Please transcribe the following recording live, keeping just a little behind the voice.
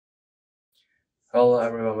Hello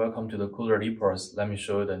everyone, welcome to the cooler reports. Let me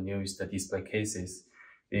show you the newest display cases.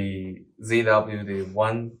 The ZW, the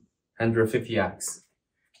 150X.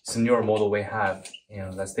 It's a newer model we have,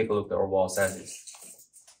 and let's take a look at the overall sizes.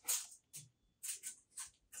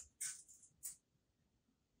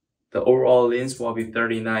 The overall length will be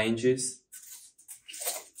 39 inches.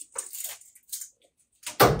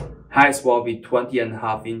 Height will be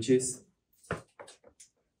 20.5 inches.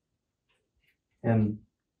 And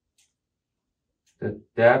the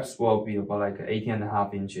depth will be about like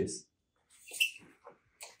 18.5 inches.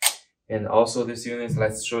 And also this unit,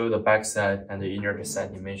 let's show you the back side and the inner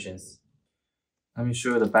side dimensions. Let me show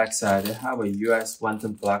you the back side. They have a US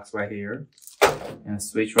 110 plugs right here and a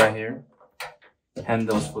switch right here.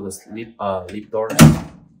 Handles for the lip door.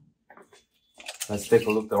 Let's take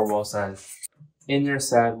a look at the overall size. Inner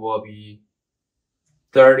side will be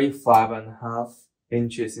 35.5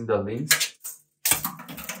 inches in the length.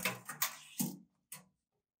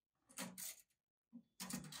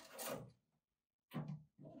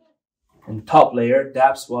 And top layer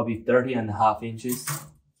depth will be 30.5 inches.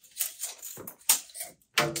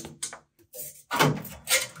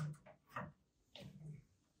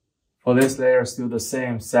 For this layer, still the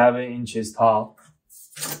same, 7 inches tall.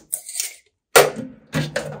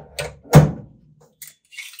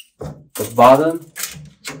 The bottom,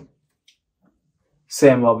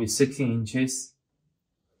 same, will be 16 inches.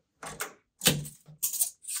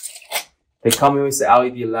 They come with the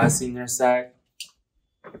LED lights inner side.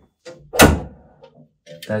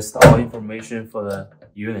 That's all information for the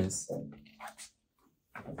units.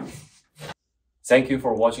 Thank you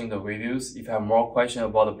for watching the videos. If you have more questions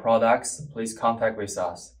about the products, please contact with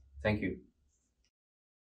us. Thank you.